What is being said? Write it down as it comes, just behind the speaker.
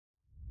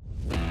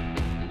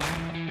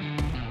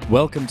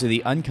Welcome to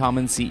the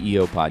Uncommon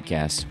CEO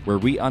podcast, where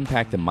we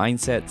unpack the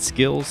mindset,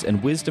 skills,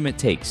 and wisdom it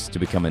takes to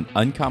become an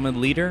uncommon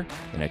leader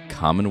in a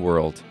common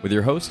world. With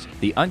your host,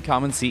 the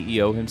Uncommon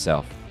CEO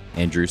himself,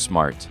 Andrew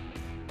Smart.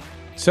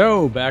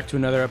 So, back to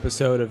another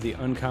episode of the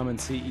Uncommon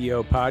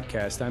CEO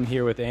podcast. I'm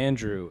here with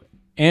Andrew.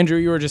 Andrew,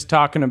 you were just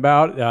talking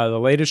about the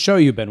latest show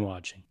you've been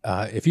watching.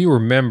 If you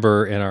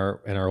remember in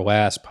our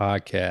last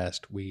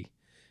podcast, we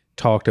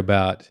talked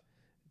about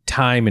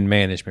time and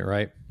management,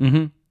 right?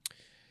 Mm-hmm.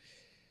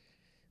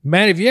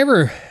 Matt, have you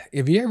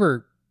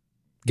ever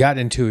got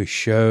into a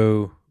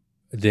show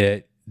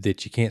that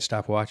you can't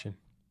stop watching?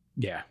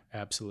 Yeah,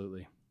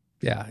 absolutely.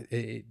 Yeah,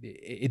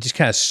 it just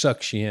kind of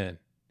sucks you in.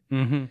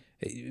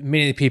 Mm-hmm.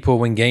 Many people,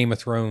 when Game of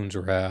Thrones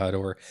were out,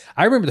 or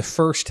I remember the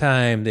first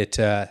time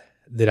that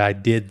I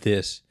did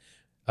this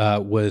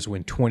was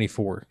when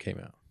 24 came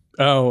out.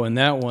 Oh, and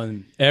that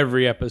one,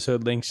 every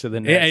episode links to the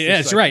next. Yeah,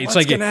 that's right. It's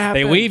like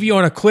they leave you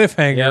on a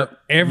cliffhanger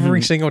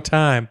every Mm-hmm. single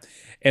time.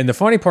 And the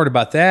funny part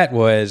about that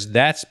was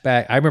that's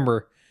back. I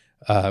remember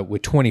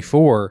with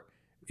 24,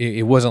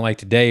 it wasn't like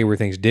today where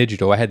everything's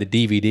digital. I had the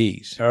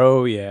DVDs.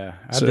 Oh, yeah.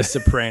 I had the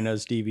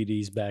Sopranos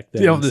DVDs back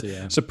then.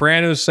 The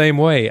Sopranos, same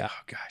way. Oh,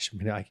 gosh. I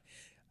mean,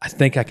 I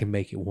think I can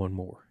make it one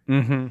more.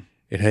 Mm-hmm.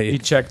 You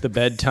check the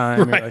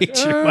bedtime. Right.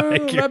 You're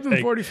like,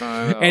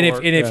 11:45. And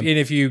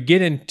if you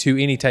get into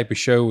any type of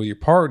show with your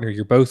partner,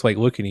 you're both like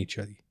looking at each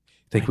other.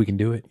 Think we can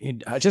do it?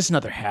 Just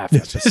another half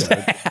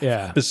episode.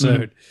 Yeah.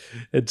 Episode.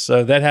 And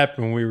so that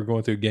happened when we were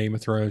going through Game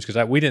of Thrones,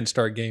 because we didn't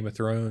start Game of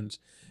Thrones.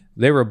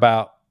 They were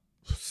about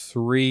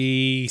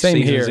 3 Same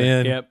seasons here.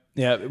 in. Yep.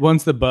 Yeah.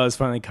 Once the buzz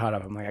finally caught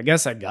up, I'm like, I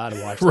guess I got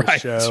to watch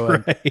this show.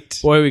 And Right.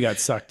 boy, we got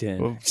sucked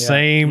in. Well,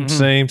 Yeah.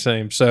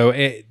 Same. So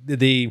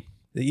the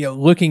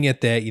looking at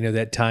that,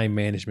 that time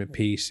management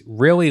piece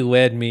really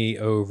led me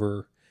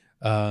over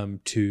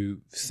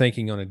to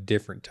thinking on a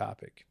different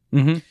topic.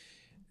 Mm-hmm.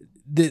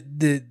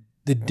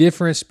 The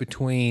difference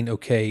between,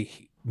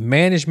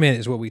 management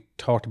is what we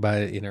talked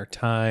about in our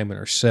time and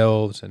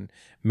ourselves and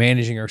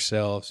managing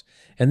ourselves.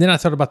 And then I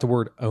thought about the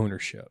word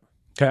ownership.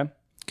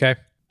 Okay.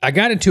 I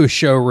got into a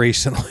show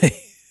recently.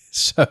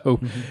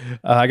 So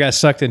I got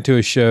sucked into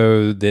a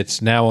show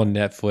that's now on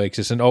Netflix.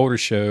 It's an older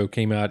show,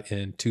 came out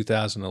in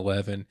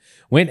 2011,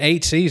 went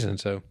 8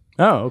 seasons. So,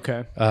 Oh,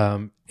 okay.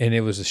 and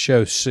it was the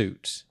show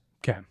Suits.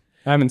 Okay.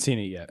 I haven't seen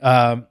it yet.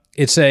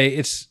 It's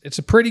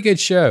a pretty good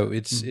show.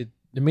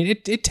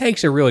 It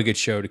takes a really good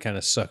show to kind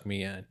of suck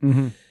me in.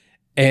 Mm-hmm.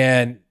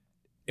 And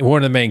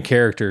one of the main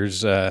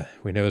characters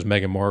we know is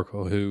Meghan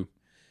Markle, who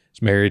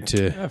is married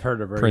to I've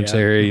heard of her. Prince yeah.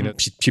 Harry. Mm-hmm.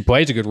 She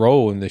plays a good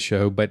role in this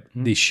show, but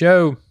the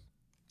show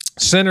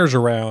centers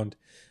around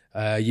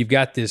you've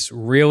got this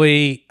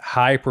really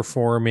high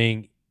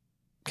performing,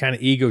 kind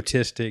of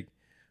egotistic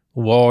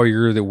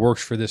lawyer that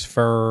works for this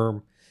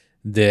firm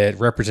that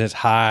represents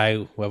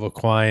high level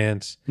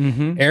clients.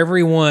 Mm-hmm.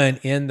 Everyone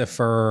in the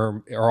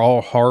firm are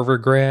all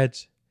Harvard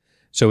grads.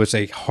 So it's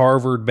a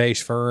Harvard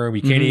based firm.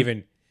 You can't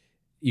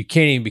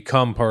even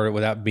become part of it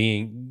without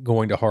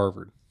going to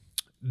Harvard.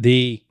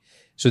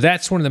 So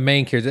that's one of the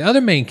main characters. The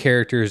other main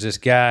character is this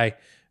guy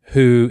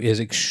who is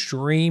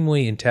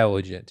extremely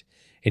intelligent,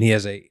 and he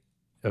has a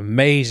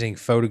amazing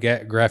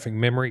photographic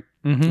memory.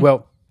 Mm-hmm.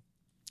 Well,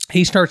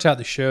 he starts out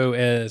the show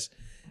as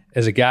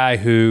a guy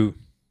who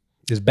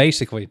is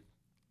basically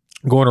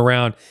going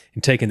around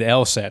and taking the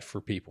LSAT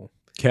for people.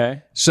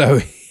 Okay. So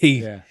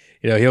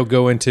he'll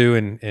go into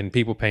and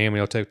people pay him and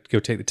he'll go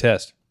take the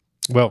test.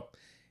 Well,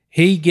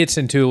 he gets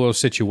into a little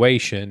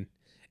situation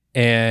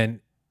and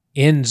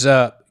ends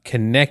up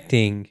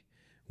connecting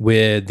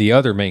with the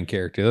other main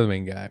character, the other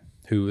main guy,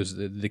 who is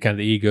the kind of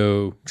the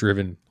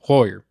ego-driven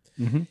lawyer.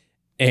 Mm-hmm.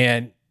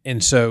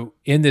 And so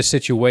in this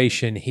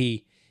situation,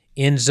 he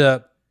ends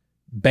up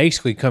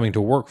basically coming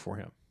to work for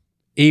him,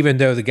 even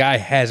though the guy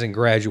hasn't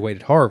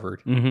graduated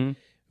Harvard, Mm-hmm.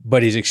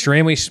 but he's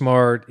extremely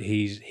smart.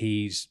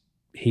 He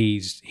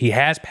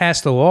has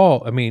passed the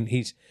law. I mean,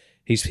 he's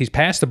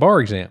passed the bar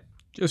exam.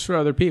 Just for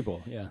other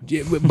people. Yeah.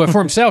 But for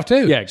himself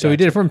too. Yeah, So he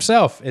did it for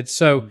himself. It's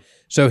so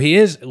he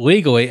is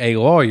legally a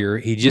lawyer.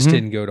 He just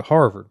didn't go to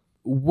Harvard.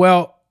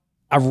 Well,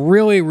 I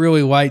really,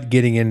 really liked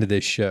getting into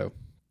this show.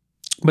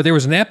 But there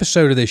was an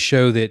episode of this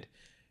show that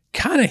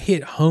kind of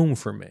hit home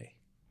for me.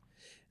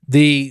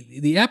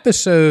 The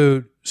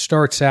episode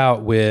starts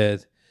out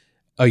with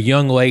a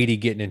young lady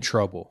getting in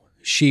trouble.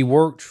 She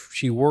worked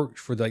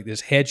for like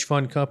this hedge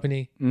fund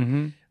company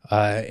Mm-hmm.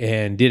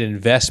 and did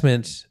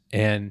investments,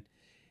 and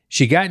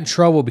she got in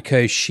trouble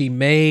because she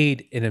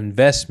made an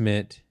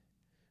investment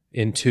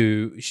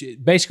into.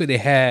 Basically, they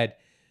had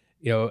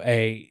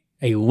a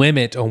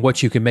limit on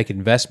what you can make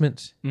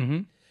investments.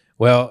 Mm-hmm.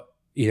 Well,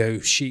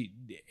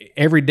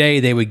 every day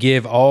they would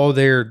give all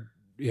their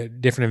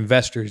different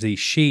investors these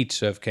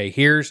sheets of,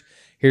 here's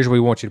where we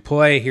want you to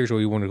play, here's where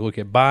we want to look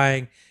at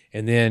buying,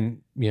 and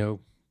then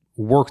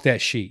work that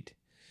sheet.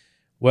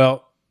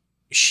 Well,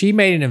 she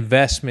made an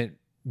investment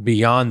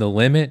beyond the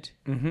limit,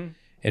 Mm-hmm.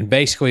 and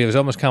basically it was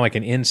almost kind of like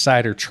an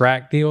insider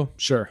track deal.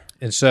 Sure.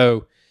 And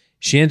so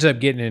she ends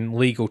up getting in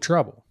legal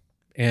trouble,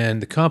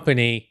 and the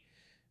company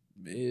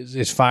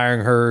is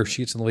firing her.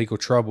 She gets in legal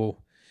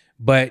trouble.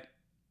 But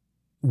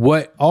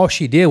all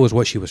she did was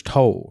what she was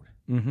told.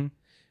 Mm-hmm.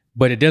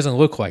 But it doesn't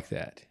look like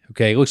that.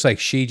 Okay, it looks like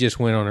she just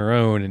went on her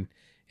own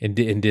and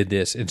did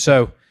this. And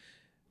so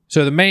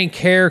the main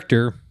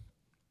character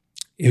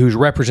who's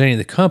representing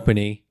the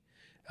company,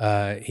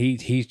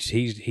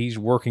 he's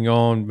working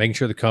on making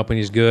sure the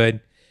company's good.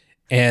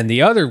 And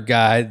the other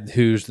guy,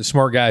 who's the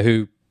smart guy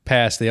who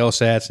passed the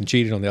LSATs and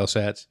cheated on the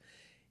LSATs,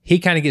 he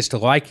kind of gets to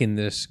liking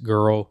this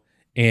girl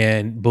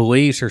and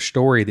believes her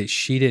story that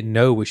she didn't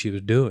know what she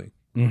was doing.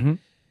 Mm-hmm.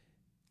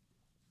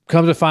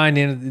 Comes to find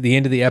in the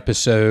end of the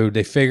episode,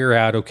 they figure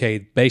out, okay,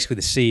 basically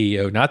the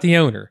CEO, not the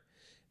owner,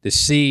 the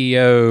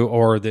CEO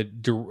or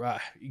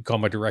you call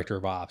him a director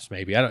of ops,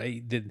 maybe.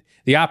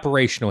 The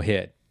operational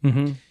head.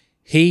 Mm-hmm.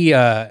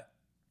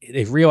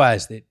 They've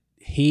realized that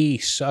he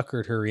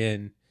suckered her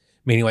in,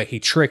 meaning like he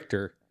tricked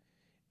her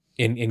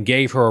and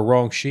gave her a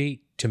wrong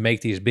sheet to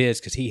make these bids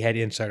because he had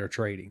insider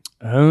trading.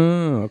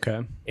 Oh,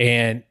 okay.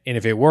 And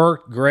if it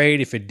worked,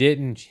 great. If it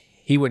didn't,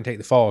 he wouldn't take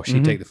the fall.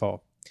 She'd take the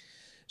fall.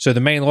 So the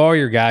main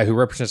lawyer guy who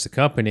represents the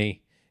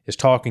company is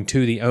talking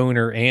to the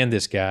owner and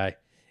this guy.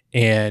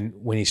 And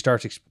when he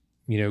starts,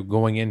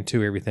 going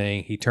into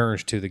everything, he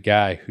turns to the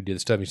guy who did the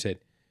stuff. He said,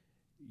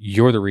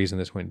 "You're the reason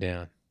this went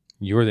down.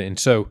 And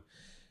so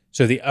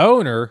the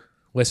owner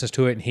listens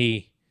to it and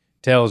he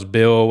tells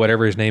Bill,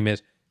 whatever his name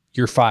is,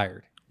 "You're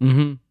fired."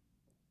 Mm-hmm.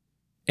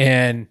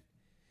 And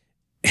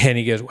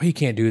he goes, "Well, you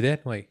can't do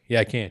that." I'm like,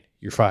 "Yeah, I can.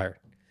 You're fired."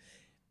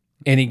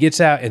 And he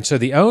gets out. And so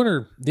the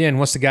owner then,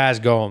 once the guy's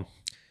gone,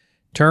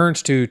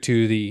 turns to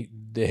the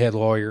head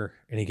lawyer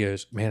and he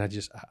goes, "Man,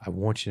 I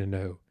want you to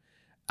know,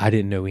 I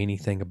didn't know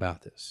anything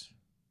about this."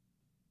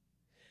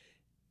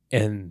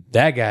 And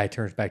that guy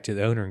turns back to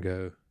the owner and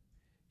go,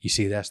 "You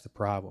see, that's the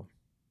problem.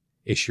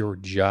 It's your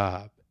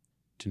job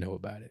to know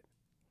about it."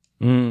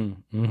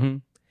 Mm-hmm.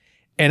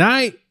 And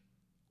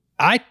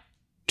I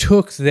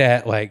took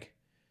that like,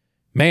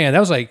 man, that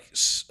was like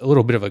a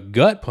little bit of a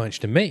gut punch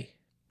to me.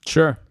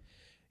 Sure.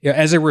 Yeah,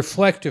 as a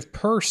reflective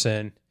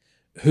person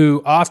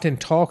who often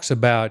talks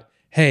about,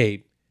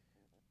 hey,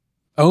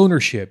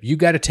 ownership. You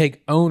got to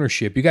take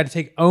ownership. You got to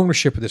take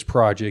ownership of this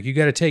project. You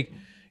got to take,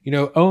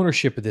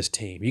 ownership of this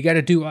team. You got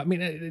to do,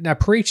 and I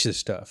preach this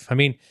stuff.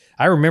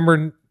 I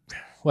remember,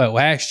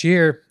 last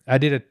year I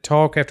did a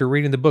talk after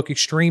reading the book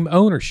Extreme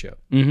Ownership.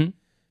 Mm-hmm.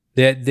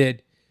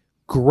 That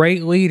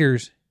great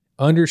leaders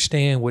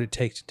understand what it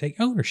takes to take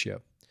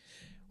ownership.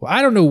 Well,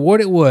 I don't know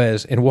what it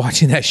was in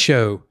watching that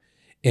show.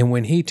 And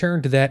when he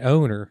turned to that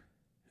owner,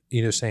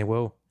 saying,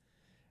 "Well,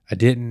 I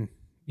didn't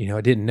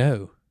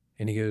know."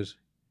 And he goes,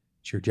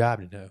 "It's your job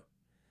to know."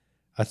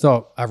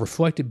 I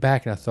reflected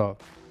back and I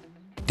thought,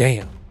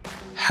 damn,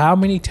 how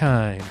many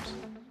times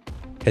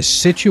has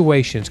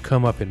situations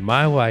come up in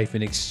my life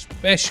and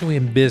especially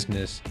in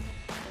business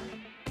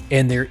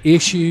and there are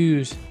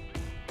issues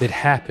that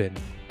happen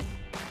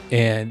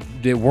and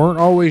that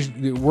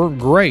weren't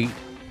great.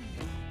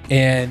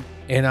 And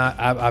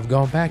I've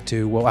gone back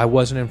to, well, I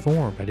wasn't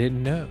informed. I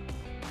didn't know.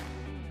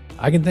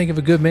 I can think of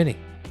a good many.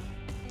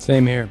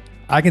 Same here.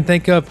 I can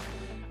think of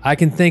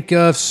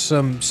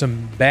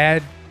some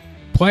bad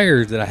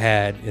players that I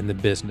had in the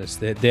business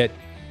that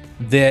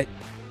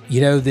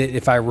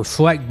if I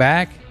reflect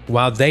back,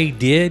 while they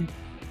did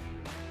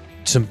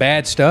some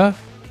bad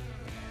stuff,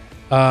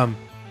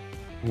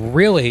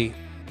 really,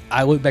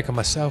 I look back on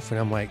myself and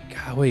I'm like,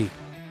 golly,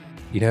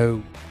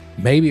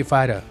 maybe if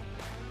I'd have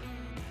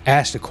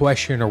asked a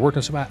question or worked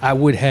on somebody, I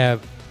would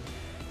have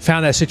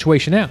found that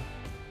situation out.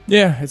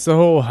 Yeah, it's the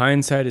whole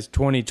hindsight is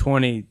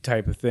 20/20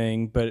 type of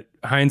thing, but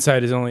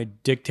hindsight is only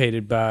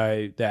dictated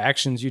by the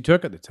actions you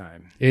took at the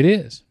time. It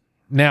is.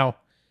 Now,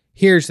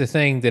 here's the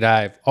thing that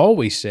I've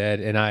always said,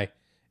 and I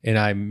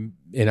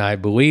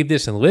believe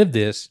this and live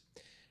this.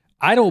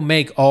 I don't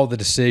make all the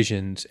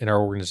decisions in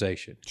our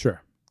organization.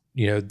 Sure.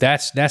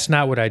 That's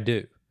not what I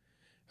do.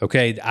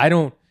 Okay, I've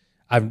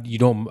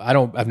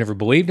never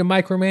believed in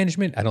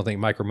micromanagement. I don't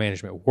think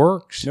micromanagement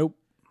works. Nope.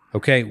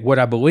 Okay, what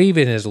I believe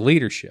in is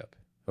leadership.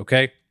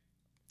 Okay,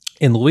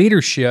 and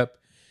leadership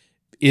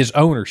is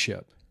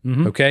ownership.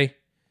 Mm-hmm. Okay,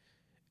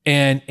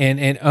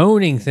 and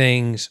owning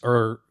things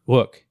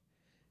look,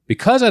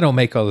 because I don't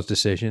make all those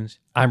decisions,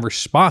 I'm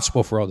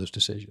responsible for all those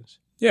decisions.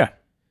 Yeah,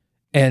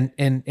 and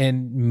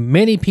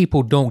many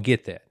people don't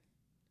get that.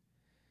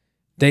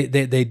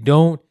 They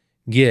don't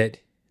get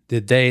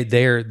that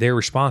they're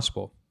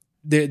responsible.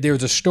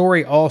 There's a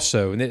story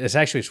also, and it's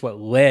actually what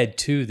led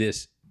to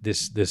this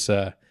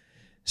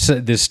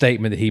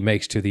statement that he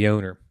makes to the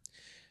owner.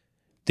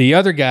 The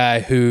other guy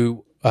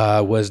who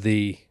was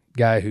the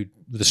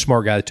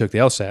smart guy that took the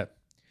LSAT,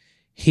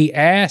 he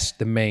asked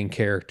the main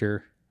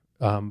character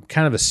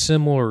kind of a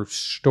similar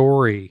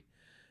story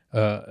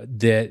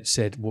that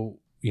said, "Well,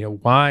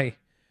 why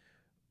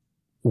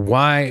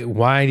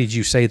did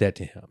you say that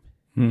to him?"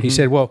 Mm-hmm. He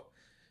said, "Well,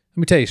 let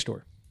me tell you a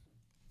story.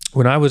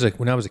 When I was a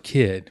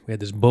kid, we had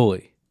this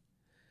bully,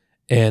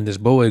 and this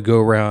bully would go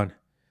around,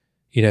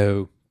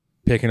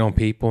 picking on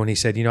people. And he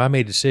said, I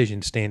made a decision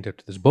to stand up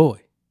to this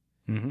bully,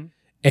 mm-hmm.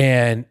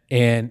 and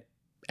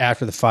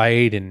after the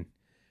fight and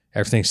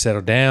everything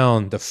settled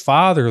down, the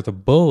father of the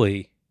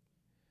bully,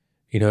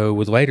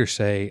 would later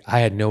say,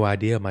 I had no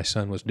idea my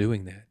son was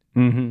doing that.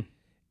 Mm-hmm.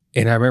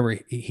 And I remember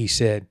he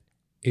said,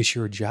 it's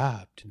your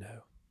job to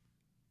know.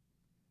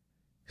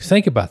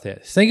 Think about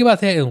that. Think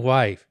about that in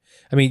life.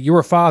 I mean, you're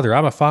a father.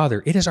 I'm a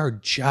father. It is our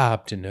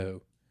job to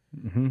know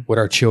what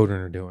our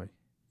children are doing.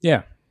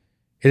 Yeah.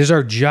 It is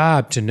our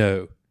job to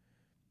know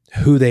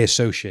who they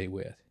associate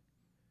with,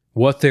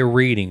 what they're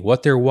reading,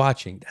 what they're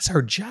watching. That's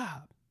our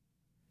job.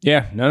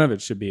 Yeah. None of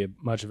it should be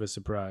much of a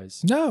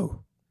surprise.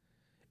 No.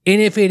 And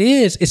if it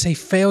is, it's a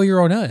failure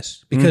on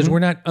us because we're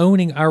not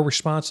owning our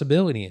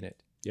responsibility in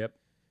it. Yep.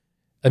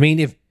 I mean,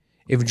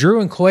 if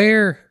Drew and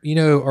Claire,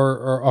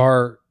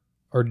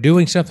 are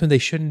doing something they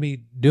shouldn't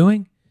be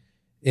doing,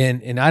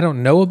 and I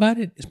don't know about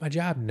it, it's my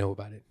job to know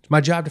about it. It's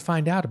my job to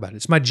find out about it.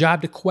 It's my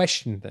job to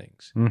question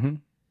things. Mm-hmm.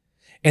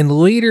 And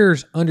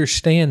leaders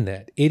understand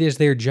that. It is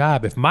their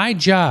job. If my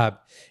job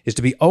is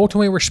to be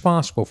ultimately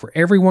responsible for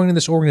everyone in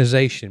this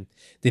organization,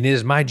 then it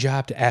is my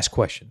job to ask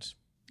questions.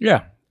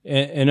 Yeah.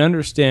 And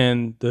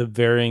understand the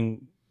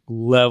varying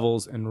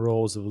levels and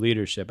roles of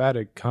leadership. I had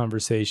a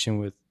conversation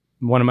with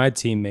one of my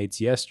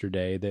teammates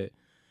yesterday that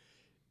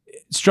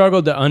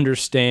struggled to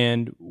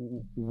understand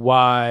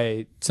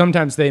why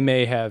sometimes they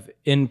may have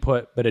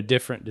input, but a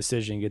different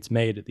decision gets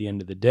made at the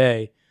end of the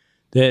day.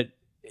 That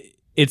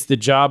it's the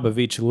job of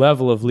each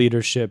level of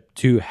leadership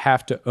to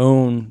have to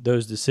own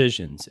those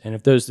decisions. And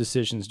if those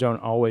decisions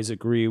don't always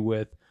agree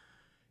with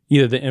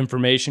either the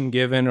information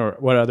given or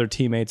what other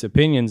teammates'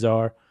 opinions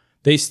are,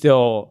 they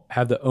still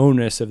have the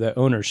onus of that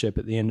ownership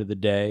at the end of the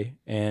day.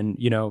 And,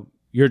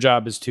 your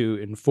job is to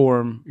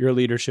inform your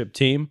leadership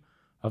team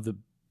of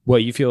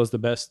what you feel is the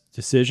best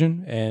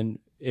decision. And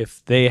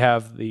if they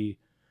have the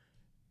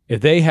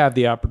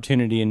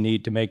opportunity and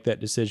need to make that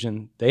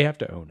decision, they have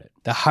to own it.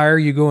 The higher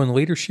you go in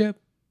leadership,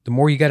 the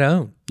more you got to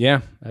own. Yeah,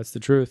 that's the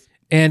truth.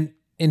 And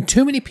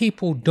too many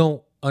people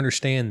don't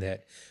understand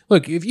that.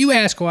 Look, if you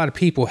ask a lot of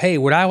people, hey,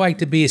 would I like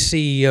to be a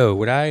CEO?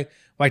 Would I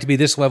like to be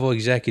this level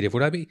executive?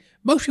 Would I be?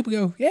 Most people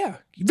go, yeah.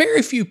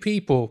 Very few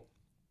people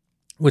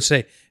would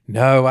say,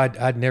 no,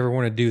 I'd never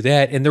want to do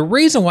that. And the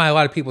reason why a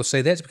lot of people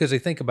say that is because they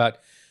think about,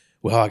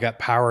 well, I got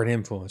power and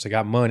influence. I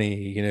got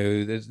money,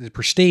 the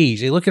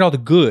prestige. They look at all the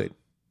good.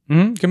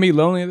 Mm-hmm. Can be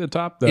lonely at the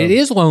top, though. It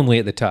is lonely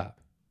at the top.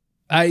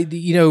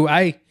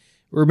 I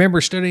remember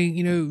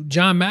studying,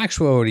 John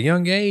Maxwell at a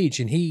young age,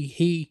 and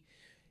he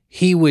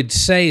would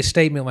say a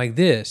statement like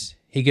this.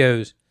 He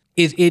goes,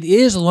 it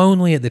is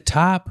lonely at the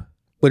top,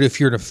 but if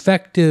you're an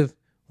effective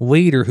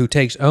leader who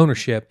takes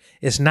ownership,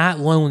 it's not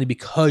lonely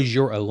because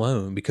you're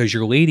alone, because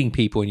you're leading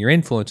people and you're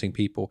influencing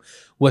people.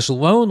 What's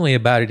lonely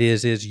about it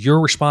is you're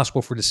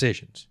responsible for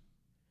decisions.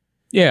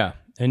 Yeah,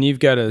 and you've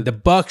got to... The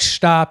buck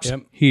stops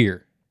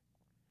here.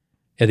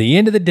 At the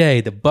end of the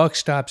day, the buck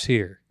stops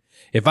here.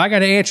 If I got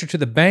to answer to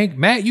the bank,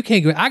 Matt, you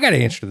can't go. I got to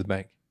answer to the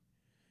bank.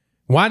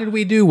 Why did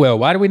we do well?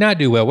 Why did we not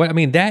do well? I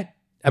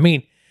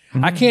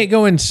can't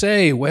go and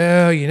say,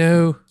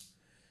 well,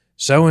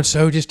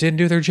 so-and-so just didn't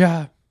do their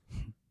job.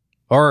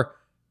 Or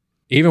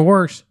even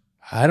worse,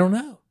 I don't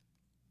know.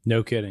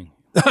 No kidding.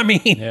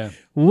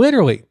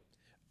 Literally,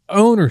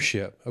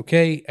 ownership,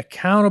 okay?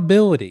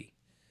 Accountability.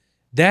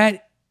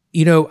 That,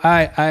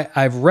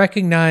 I've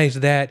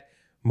recognized that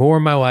more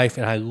in my life,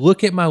 and I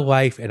look at my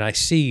life and I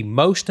see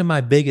most of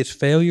my biggest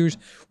failures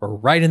were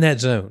right in that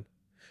zone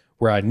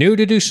where I knew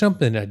to do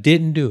something and I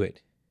didn't do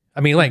it.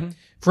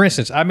 For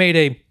instance, I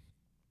made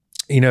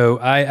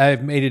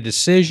I've made a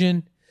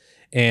decision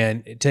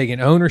and taking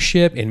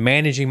ownership and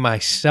managing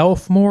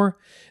myself more,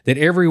 that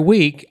every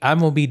week I'm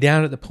going to be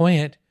down at the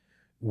plant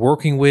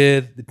working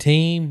with the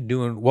team,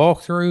 doing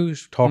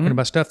walkthroughs, talking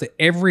about stuff that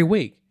every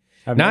week.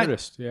 I've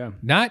noticed, yeah.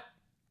 Not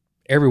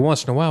every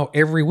once in a while,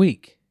 every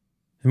week.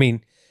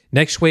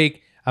 Next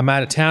week I'm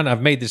out of town.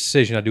 I've made this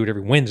decision. I do it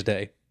every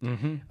Wednesday.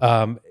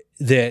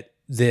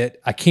 That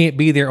I can't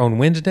be there on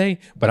Wednesday,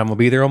 but I'm going to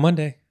be there on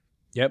Monday.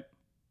 Yep.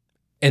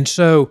 And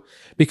so,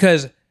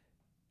 because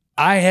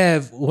I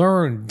have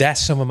learned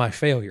that's some of my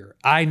failure.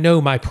 I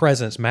know my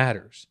presence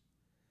matters.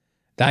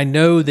 I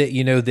know that,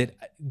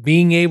 that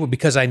being able,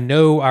 because I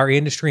know our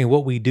industry and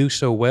what we do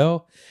so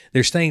well,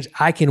 there's things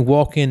I can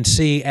walk in,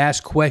 see,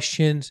 ask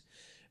questions,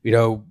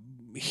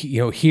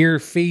 hear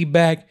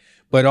feedback,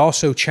 but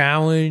also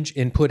challenge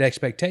and put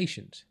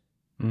expectations.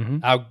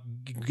 A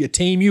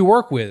team you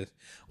work with.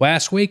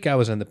 Last week I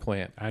was in the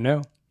plant. I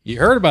know. You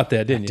heard about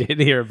that, didn't you? I did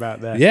hear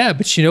about that. Yeah,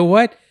 but you know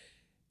what?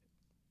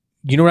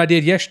 You know what I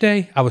did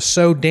yesterday? I was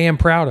so damn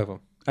proud of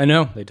them. I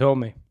know. They told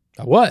me.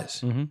 I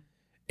was.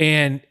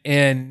 And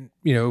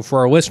for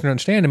our listener to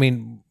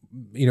understand,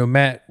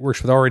 Matt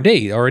works with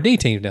R&D. The R&D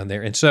team's down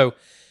there. And so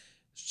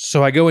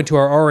I go into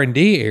our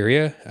R&D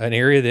area, an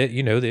area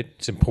that,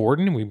 that's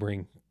important, and we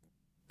bring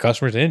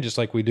customers in just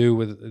like we do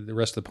with the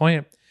rest of the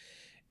plant.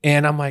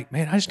 And I'm like,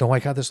 man, I just don't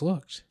like how this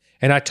looks.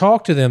 And I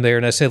talked to them there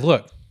and I said,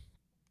 look,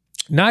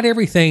 not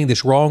everything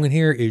that's wrong in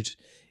here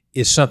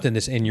is something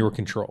that's in your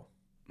control.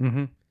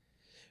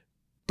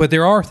 But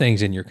there are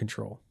things in your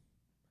control.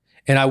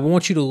 And I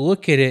want you to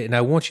look at it and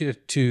I want you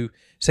to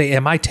say,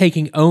 am I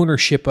taking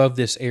ownership of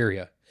this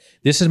area?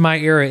 This is my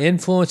area of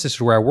influence. This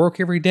is where I work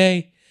every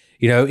day.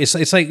 You know,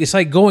 it's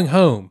like going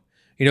home.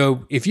 You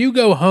know, if you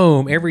go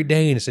home every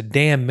day and it's a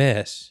damn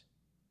mess,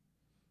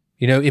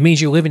 you know, it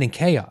means you're living in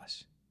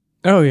chaos.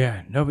 Oh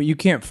yeah, no, but you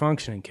can't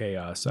function in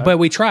chaos. But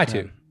we try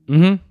to.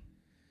 Mm-hmm.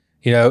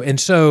 You know, and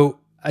so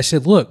I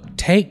said, look,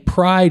 take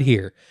pride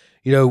here.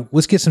 You know,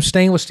 let's get some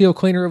stainless steel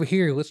cleaner over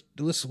here. Let's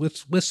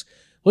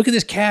look at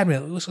this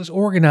cabinet. Let's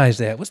organize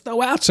that. Let's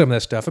throw out some of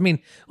that stuff. I mean,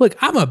 look,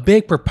 I'm a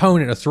big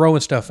proponent of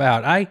throwing stuff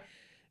out.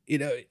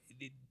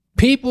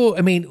 People,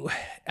 I mean,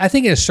 I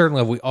think at a certain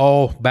level, we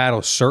all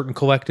battle certain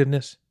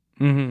collectiveness.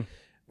 Mm-hmm.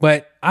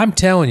 But I'm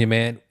telling you,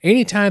 man,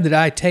 anytime that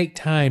I take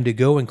time to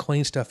go and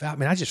clean stuff out,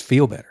 man, I just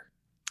feel better.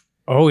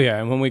 Oh yeah,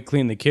 and when we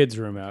clean the kids'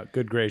 room out,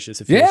 good gracious,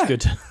 it feels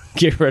good to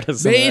get rid of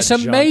some of that It's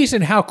junk.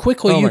 amazing how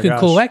quickly you can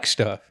collect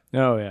stuff.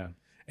 Oh yeah.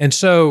 And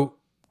so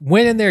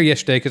went in there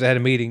yesterday because I had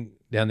a meeting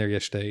down there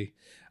yesterday.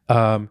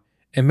 And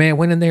man,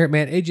 went in there,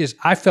 man,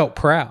 I felt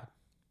proud.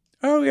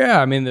 Oh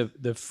yeah, I mean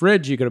the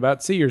fridge you could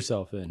about see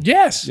yourself in.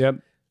 Yes. Yep.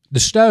 The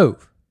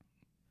stove.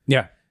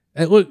 Yeah.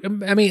 It look,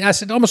 I mean, I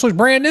said it almost looks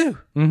brand new.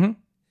 Mm-hmm.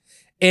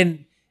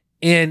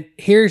 And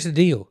here's the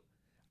deal.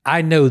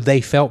 I know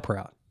they felt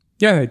proud.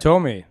 Yeah, they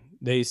told me.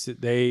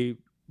 They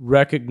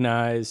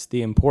recognize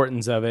the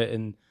importance of it,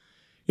 and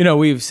you know,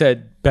 we've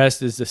said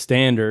best is the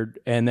standard,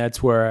 and that's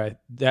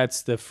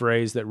the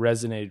phrase that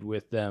resonated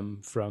with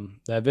them from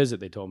that visit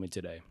they told me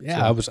today.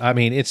 Yeah,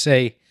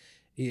 so.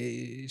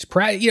 It's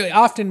proud. You know,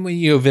 often when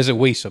you visit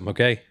Wiesem,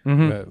 okay,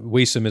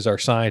 Wiesem is our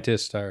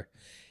scientist.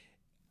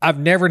 I've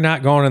never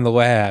not gone in the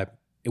lab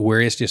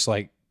where it's just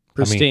like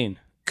pristine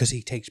because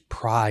he takes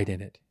pride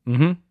in it.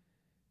 Mm-hmm.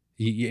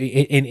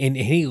 And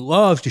he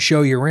loves to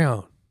show you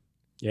around.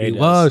 Yeah, he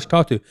loves to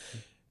talk to,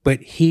 but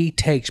he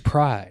takes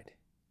pride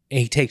and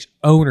he takes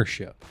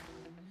ownership.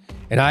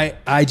 And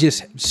I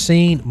just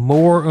seen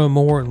more and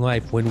more in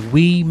life when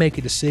we make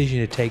a decision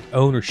to take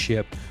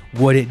ownership,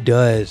 what it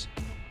does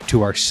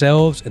to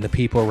ourselves and the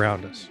people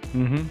around us.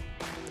 Mm-hmm.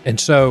 And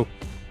so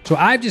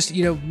I've just,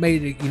 you know,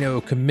 made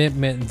a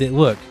commitment that,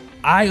 look,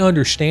 I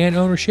understand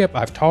ownership.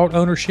 I've taught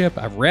ownership.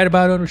 I've read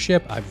about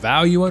ownership. I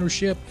value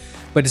ownership,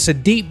 but it's a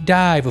deep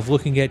dive of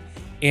looking at,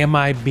 am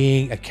I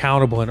being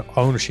accountable and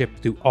ownership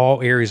through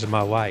all areas of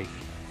my life?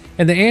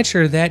 And the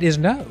answer to that is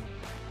no.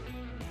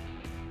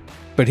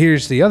 But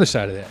here's the other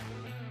side of that.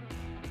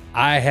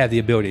 I have the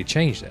ability to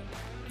change that.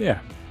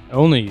 Yeah.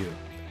 Only you.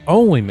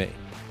 Only me.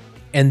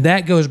 And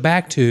that goes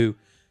back to,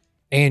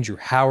 Andrew,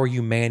 how are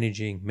you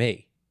managing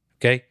me?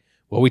 Okay.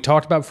 Well, we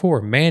talked about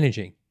before,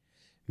 managing.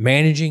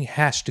 Managing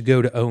has to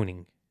go to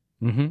owning.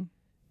 Mm-hmm.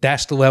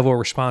 That's the level of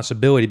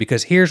responsibility,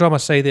 because here's what I'm going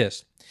to say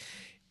this.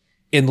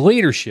 In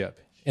leadership,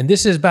 and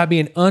this is by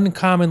being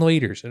uncommon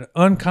leaders, an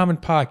uncommon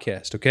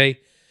podcast, okay?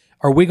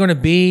 Are we going to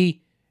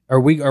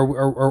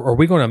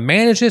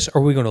manage this,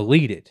 or are we going to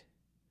lead it?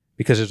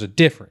 Because there's a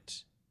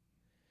difference.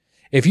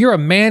 If you're a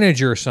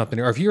manager or something,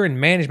 or if you're in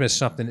management of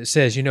something that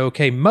says, you know,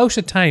 okay, most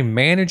of the time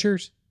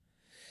managers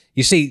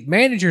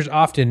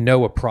often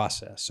know a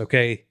process,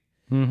 okay?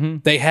 Mm-hmm.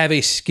 They have a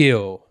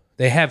skill.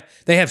 They have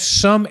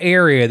some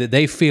area that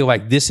they feel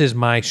like this is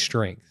my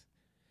strength.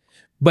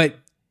 But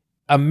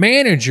a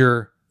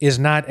manager is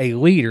not a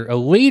leader. A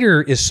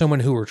leader is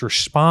someone who is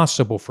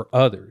responsible for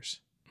others.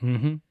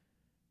 Mm-hmm.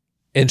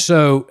 And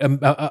so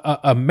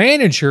a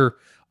manager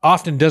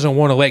often doesn't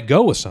want to let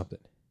go of something.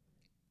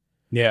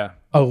 Yeah.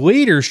 A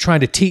leader is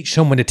trying to teach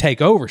someone to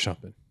take over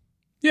something.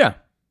 Yeah.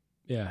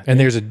 Yeah. And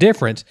there's a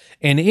difference.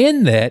 And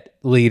in that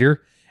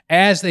leader,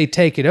 as they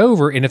take it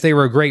over, and if they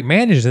were a great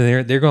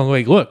manager, they're going to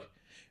like, look,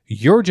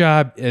 your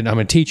job, and I'm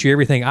going to teach you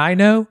everything I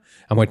know.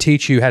 I'm going to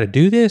teach you how to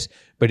do this,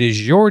 but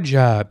it's your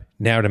job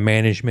now to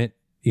management,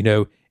 you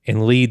know,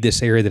 and lead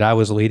this area that I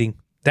was leading.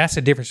 That's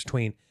the difference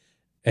between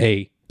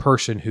a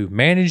person who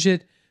manages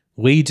it,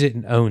 leads it,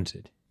 and owns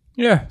it.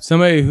 Yeah.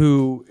 Somebody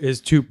who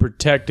is too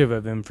protective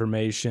of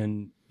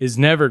information is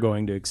never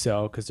going to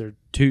excel because they're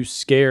too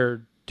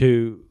scared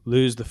to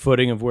lose the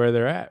footing of where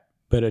they're at.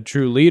 But a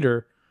true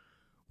leader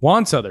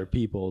wants other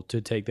people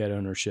to take that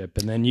ownership,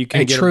 and then you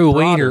can get a true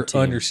broader leader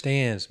team.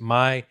 understands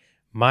my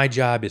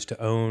job is to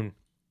own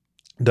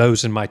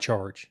those in my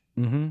charge.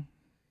 Mm-hmm.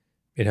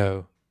 You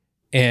know,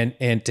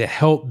 and to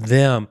help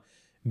them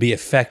be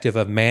effective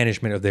of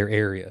management of their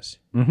areas.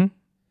 Mm-hmm.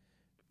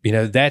 You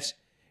know, that's,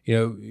 you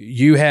know,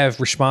 you have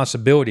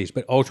responsibilities,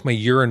 but ultimately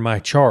you're in my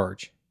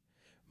charge.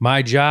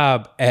 My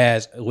job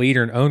as a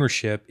leader in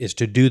ownership is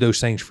to do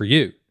those things for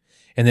you.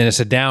 And then it's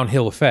a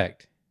downhill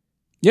effect.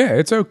 Yeah,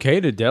 it's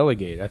okay to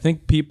delegate. I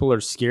think people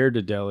are scared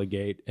to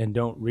delegate and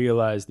don't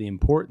realize the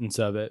importance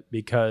of it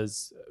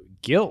because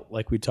guilt,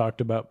 like we talked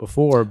about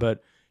before.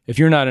 But if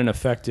you're not an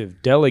effective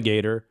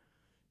delegator,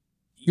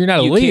 you're not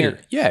a leader.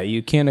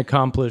 You can't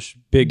accomplish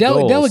big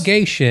goals.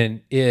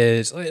 Delegation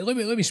is, let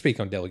me speak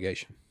on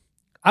delegation.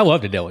 I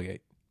love to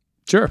delegate.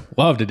 Sure.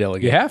 Love to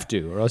delegate. You have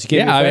to, or else you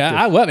can't be effective.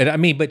 I love it. I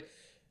mean, but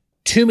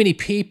too many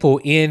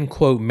people in,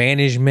 quote,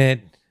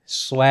 management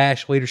 /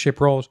 leadership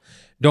roles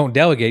don't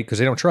delegate because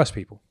they don't trust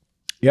people.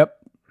 Yep.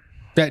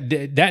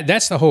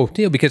 That's the whole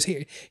deal. Because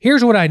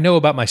here's what I know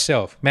about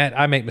myself, Matt.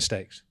 I make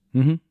mistakes.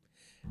 Mm-hmm.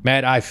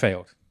 Matt, I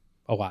failed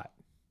a lot.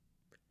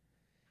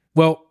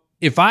 Well,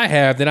 if I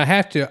have, then I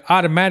have to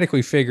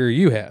automatically figure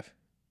you have.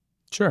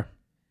 Sure.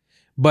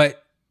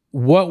 But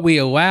what we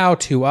allow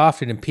too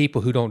often in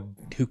people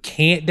who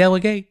can't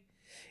delegate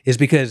is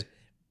because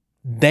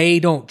they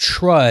don't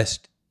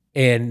trust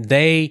and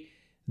they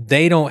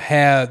don't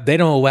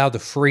allow the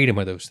freedom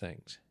of those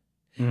things.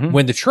 Mm-hmm.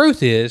 When the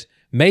truth is,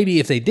 maybe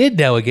if they did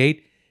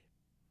delegate,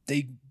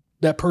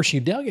 that person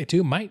you delegate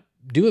to might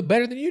do it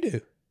better than you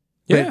do.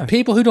 Yeah. But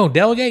people who don't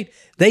delegate,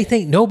 they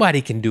think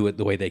nobody can do it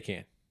the way they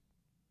can.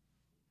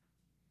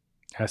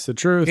 That's the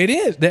truth. It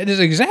is. That is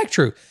the exact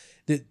truth.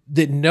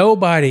 That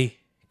nobody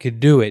could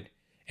do it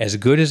as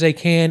good as they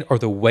can or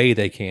the way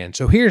they can.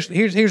 So here's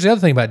the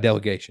other thing about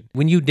delegation.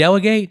 When you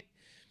delegate,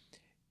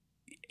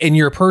 and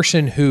you're a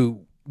person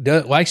who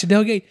likes to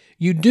delegate,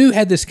 you do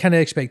have this kind of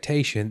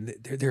expectation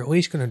that they're at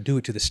least going to do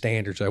it to the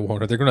standards I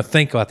want, or they're going to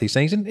think about these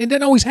things, and it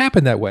doesn't always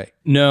happen that way.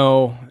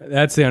 No,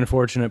 that's the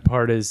unfortunate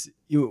part is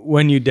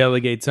when you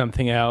delegate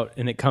something out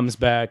and it comes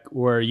back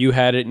where you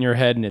had it in your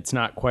head and it's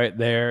not quite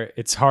there,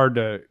 it's hard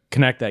to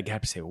connect that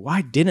gap and say,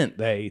 why didn't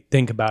they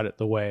think about it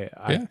the way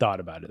I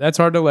thought about it? That's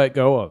hard to let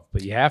go of,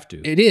 but you have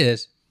to. It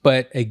is,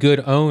 but a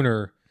good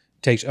owner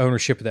takes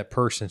ownership of that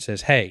person and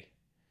says, hey,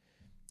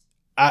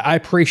 I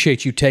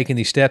appreciate you taking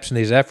these steps and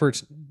these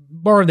efforts,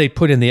 barring they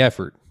put in the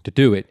effort to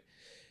do it.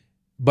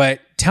 But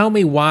tell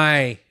me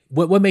why,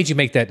 what made you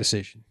make that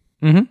decision?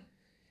 Mm-hmm.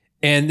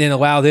 And then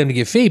allow them to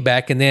give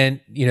feedback. And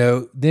then,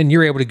 then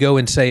you're able to go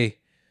and say,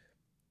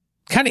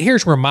 kind of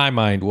here's where my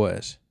mind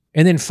was.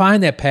 And then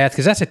find that path,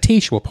 because that's a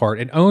teachable part.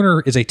 An owner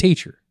is a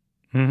teacher.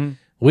 Mm-hmm.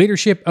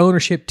 Leadership,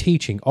 ownership,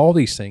 teaching, all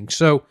these things.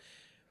 So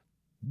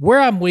where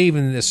I'm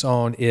leaving this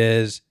on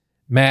is,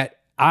 Matt,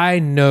 I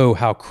know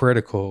how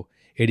critical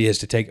it is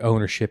to take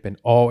ownership in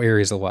all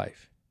areas of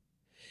life.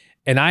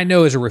 And I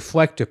know as a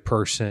reflective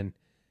person,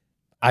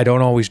 I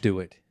don't always do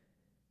it.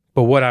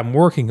 But what I'm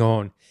working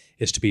on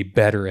is to be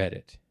better at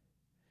it.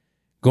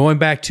 Going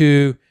back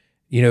to,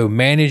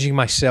 managing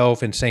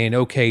myself and saying,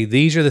 okay,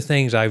 these are the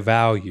things I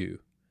value.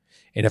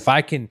 And if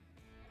I can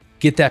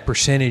get that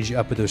percentage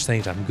up of those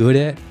things I'm good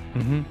at,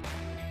 Mm-hmm.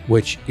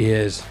 which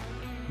is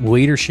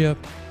leadership,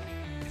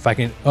 if I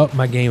can up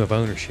my game of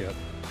ownership,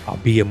 I'll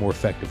be a more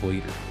effective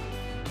leader.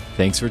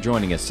 Thanks for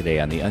joining us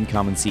today on the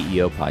Uncommon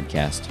CEO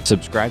podcast.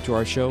 Subscribe to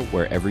our show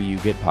wherever you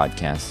get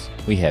podcasts.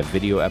 We have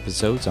video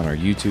episodes on our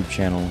YouTube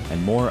channel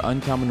and more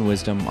uncommon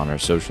wisdom on our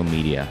social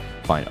media.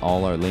 Find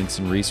all our links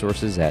and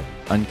resources at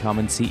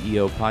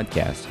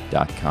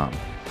uncommonceopodcast.com.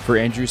 For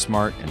Andrew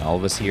Smart and all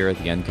of us here at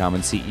the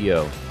Uncommon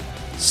CEO,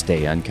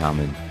 stay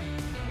uncommon.